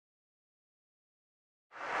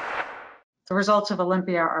The results of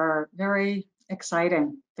OlympiA are very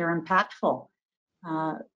exciting. They're impactful.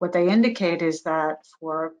 What they indicate is that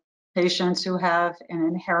for patients who have an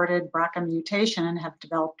inherited BRCA mutation and have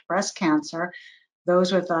developed breast cancer,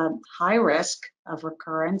 those with a high risk of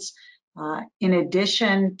recurrence, in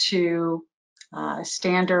addition to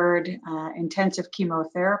standard intensive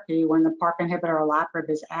chemotherapy, when the PARP inhibitor olaparib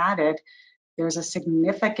is added, there's a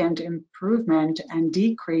significant improvement and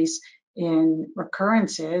decrease in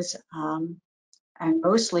recurrences, and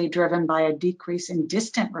mostly driven by a decrease in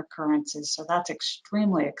distant recurrences. So that's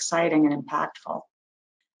extremely exciting and impactful.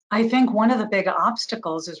 I think one of the big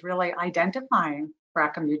obstacles is really identifying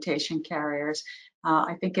BRCA mutation carriers.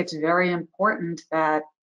 I think it's very important that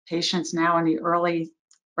patients now in the early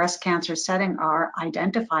breast cancer setting are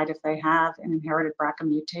identified if they have an inherited BRCA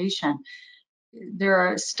mutation. There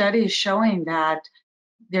are studies showing that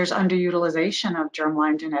there's underutilization of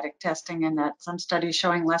germline genetic testing, and that some studies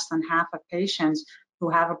showing less than half of patients who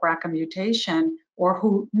have a BRCA mutation or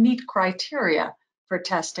who meet criteria for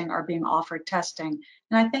testing are being offered testing.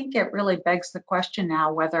 And I think it really begs the question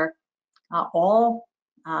now whether all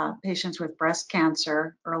patients with breast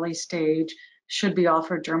cancer, early stage, should be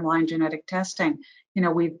offered germline genetic testing. You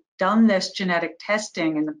know, we've done this genetic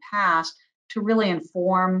testing in the past to really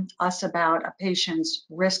inform us about a patient's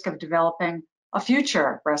risk of developing a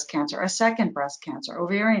future breast cancer, a second breast cancer,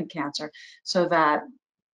 ovarian cancer, so that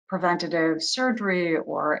preventative surgery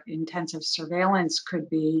or intensive surveillance could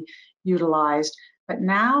be utilized. But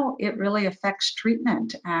now it really affects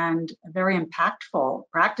treatment, and a very impactful,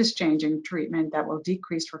 practice-changing treatment that will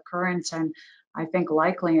decrease recurrence and I think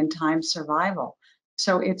likely in time survival.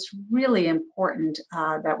 So it's really important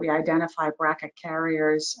that we identify BRCA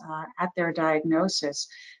carriers at their diagnosis.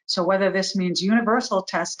 So whether this means universal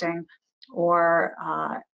testing or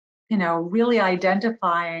you know, really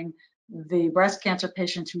identifying the breast cancer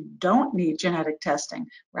patients who don't need genetic testing,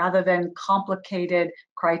 rather than complicated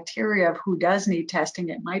criteria of who does need testing,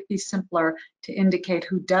 it might be simpler to indicate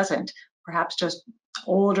who doesn't. Perhaps just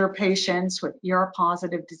older patients with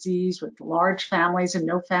ER-positive disease, with large families and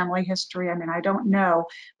no family history. I mean, I don't know,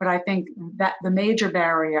 but I think that the major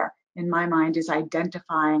barrier in my mind is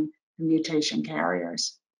identifying the mutation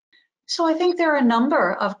carriers. So I think there are a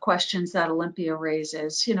number of questions that OlympiA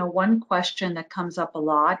raises. You know, one question that comes up a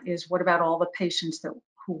lot is, what about all the patients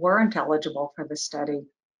who weren't eligible for the study?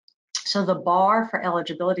 So the bar for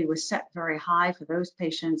eligibility was set very high for those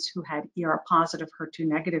patients who had ER-positive,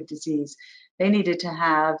 HER2-negative disease. They needed to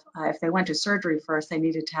have, if they went to surgery first, they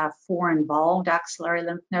needed to have 4 involved axillary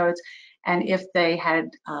lymph nodes. And if they had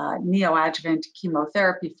neoadjuvant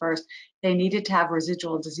chemotherapy first, they needed to have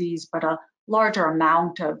residual disease, but a larger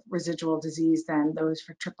amount of residual disease than those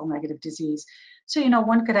for triple-negative disease. So, you know,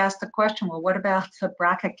 one could ask the question, well, what about the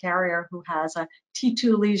BRCA carrier who has a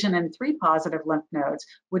T2 lesion and 3 positive lymph nodes?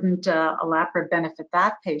 Wouldn't olaparib benefit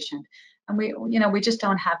that patient? And we just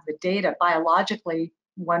don't have the data. Biologically,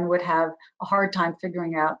 one would have a hard time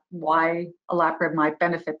figuring out why olaparib might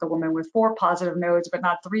benefit the woman with 4 positive nodes, but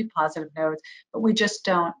not 3 positive nodes. But we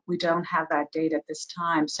don't have that data at this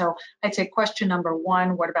time. So I'd say question number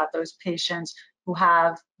 1, what about those patients who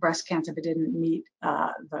have breast cancer but didn't meet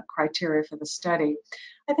the criteria for the study?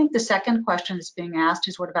 I think the second question that's being asked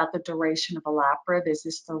is, what about the duration of olaparib? Is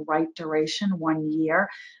this the right duration, 1 year?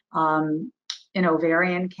 In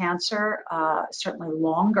ovarian cancer, certainly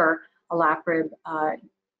longer olaparib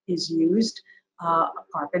is used,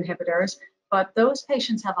 PARP inhibitors, but those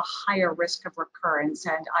patients have a higher risk of recurrence,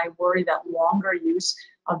 and I worry that longer use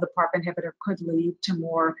of the PARP inhibitor could lead to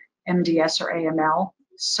more MDS or AML.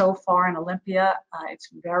 So far in OlympiA, it's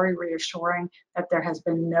very reassuring that there has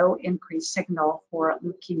been no increased signal for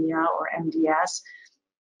leukemia or MDS.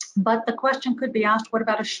 But the question could be asked, what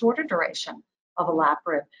about a shorter duration of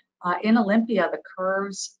olaparib? In OlympiA, the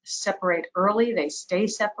curves separate early, they stay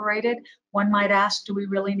separated. One might ask, do we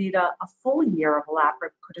really need a full year of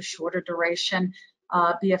olaparib? Could a shorter duration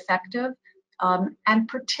be effective? And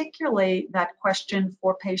particularly that question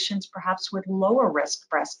for patients perhaps with lower risk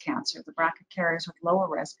breast cancer, the BRCA carriers with lower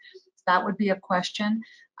risk. That would be a question.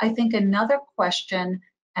 I think another question,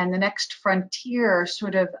 and the next frontier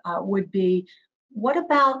sort of would be, what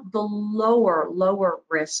about the lower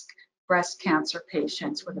risk breast cancer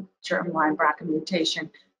patients with a germline BRCA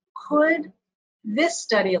mutation? Could this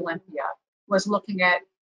study, OlympiA, was looking at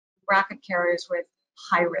BRCA carriers with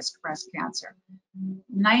high-risk breast cancer.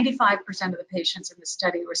 95% of the patients in the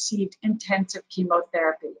study received intensive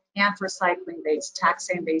chemotherapy, anthracycline-based,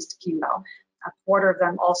 taxane-based chemo. A quarter of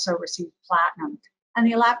them also received platinum. And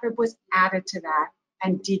the olaparib was added to that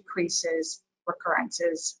and decreases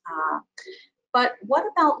recurrences. But what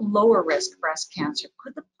about lower risk breast cancer?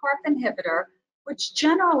 Could the PARP inhibitor, which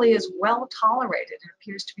generally is well tolerated and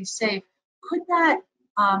appears to be safe, could that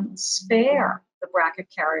spare the BRCA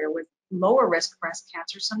carrier with lower risk breast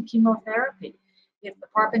cancer some chemotherapy? If the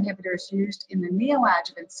PARP inhibitor is used in the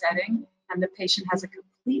neoadjuvant setting and the patient has a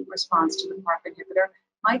complete response to the PARP inhibitor,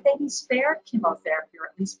 might they be spared chemotherapy or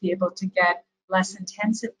at least be able to get less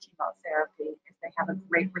intensive chemotherapy if they have a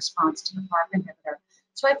great response to the PARP inhibitor?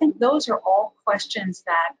 So I think those are all questions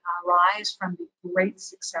that arise from the great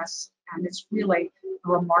success, and it's really a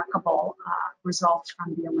remarkable result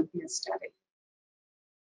from the OlympiA study.